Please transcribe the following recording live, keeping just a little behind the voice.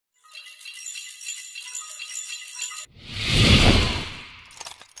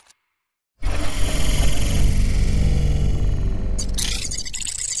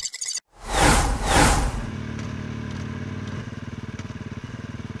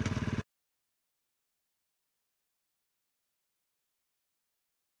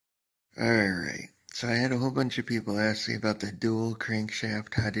Alright, so I had a whole bunch of people ask me about the dual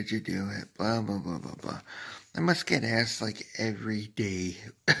crankshaft. How did you do it? Blah, blah, blah, blah, blah. I must get asked like every day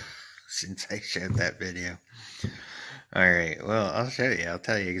since I showed that video. Alright, well, I'll show you. I'll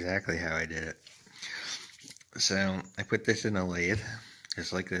tell you exactly how I did it. So, I put this in a lathe,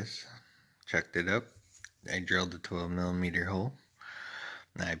 just like this. Chucked it up. I drilled a 12mm hole.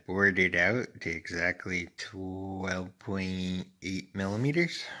 I bored it out to exactly 12.8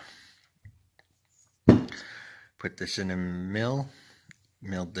 millimeters. Put this in a mill,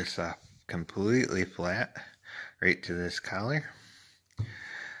 milled this off completely flat, right to this collar.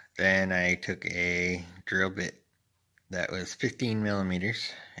 Then I took a drill bit that was 15 millimeters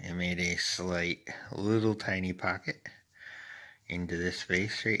and made a slight, little tiny pocket into this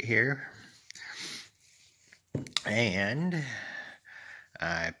space right here. And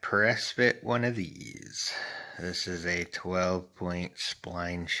I press fit one of these. This is a 12-point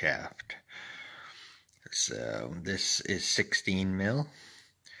spline shaft. So this is 16 mil.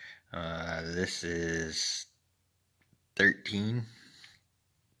 This is 13.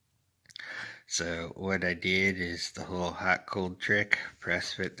 So what I did is the whole hot cold trick,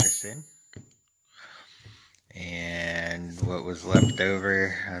 press fit this in. And what was left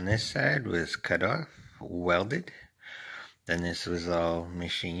over on this side was cut off, welded. Then this was all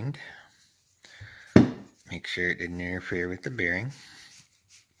machined. Make sure it didn't interfere with the bearing.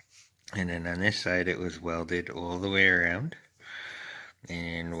 And then on this side it was welded all the way around.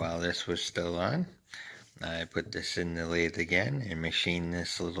 And while this was still on, I put this in the lathe again and machined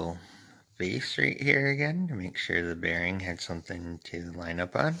this little face right here again to make sure the bearing had something to line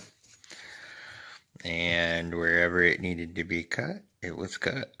up on. And wherever it needed to be cut, it was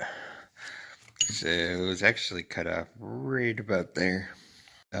cut. So it was actually cut off right about there.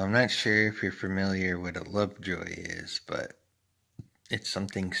 I'm not sure if you're familiar with what a Lovejoy is, but it's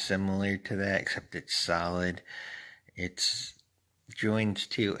something similar to that, except it's solid. It joins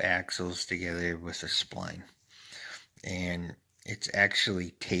two axles together with a spline. And it's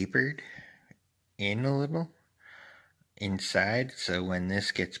actually tapered in a little inside, so when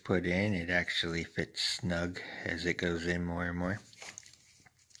this gets put in, it actually fits snug as it goes in more and more.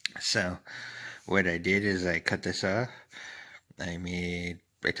 So what I did is I cut this off. I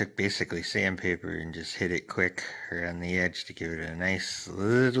took basically sandpaper and just hit it quick around the edge to give it a nice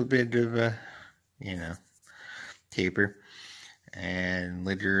little bit of a, taper. And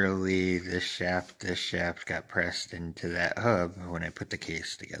literally this shaft got pressed into that hub when I put the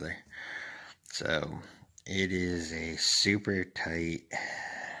case together. So it is a super tight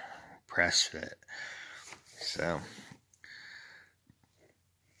press fit. So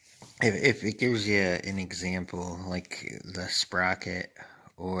if it gives you an example, like the sprocket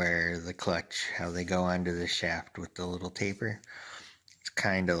or the clutch, how they go onto the shaft with the little taper, it's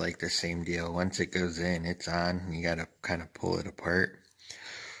kind of like the same deal. Once it goes in, it's on. You got to kind of pull it apart.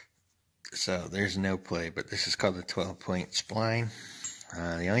 So there's no play, but this is called the 12-point spline.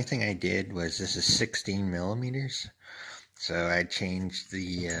 The only thing I did was, this is 16 millimeters, so I changed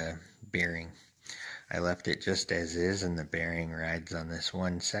the bearing. I left it just as is, and the bearing rides on this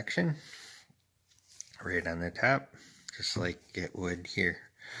one section, right on the top, just like it would here.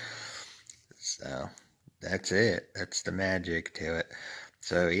 So that's it. That's the magic to it.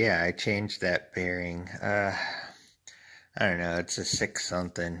 So yeah, I changed that bearing. I don't know, it's a 6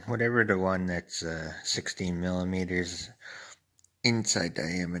 something, whatever the one that's 16 millimeters inside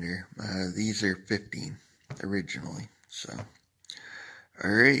diameter. These are 15 originally. So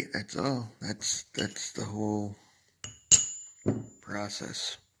alright, that's all. That's the whole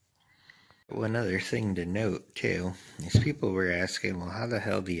process. One other thing to note too is people were asking, well, how the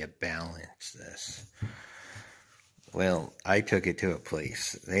hell do you balance this? Well, I took it to a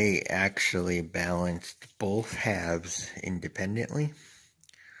place. They actually balanced both halves independently,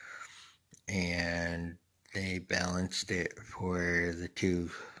 and they balanced it for the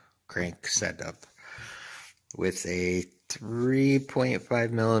two crank setup with a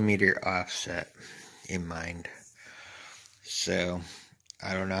 3.5 millimeter offset in mind. So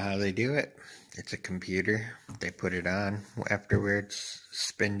I don't know how they do it. It's a computer. They put it on afterwards,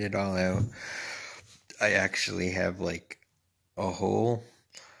 spin it all out. I actually have like a hole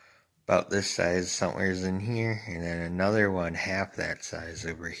about this size somewhere's in here, and then another one half that size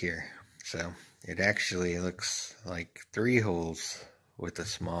over here. So it actually looks like 3 holes with a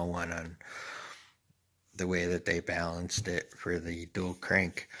small one on the way that they balanced it for the dual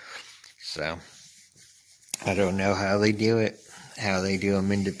crank. So I don't know how they do it, how they do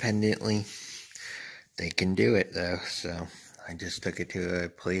them independently. They can do it though, so I just took it to a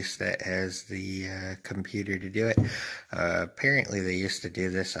place that has the computer to do it. Apparently they used to do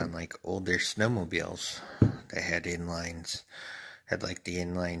this on like older snowmobiles that had inlines, had like the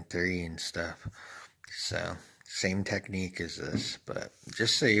inline 3 and stuff. So same technique as this, but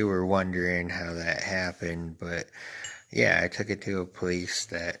just so you were wondering how that happened. But yeah, I took it to a place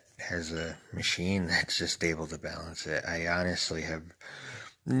that has a machine that's just able to balance it. I honestly have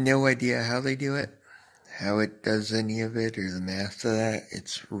no idea how they do it, how it does any of it, or the math of that.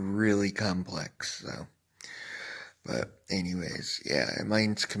 It's really complex, so. But anyways, yeah,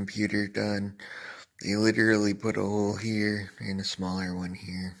 mine's computer done. They literally put a hole here and a smaller one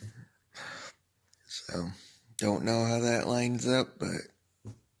here. So, don't know how that lines up, but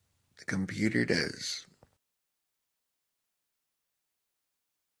the computer does.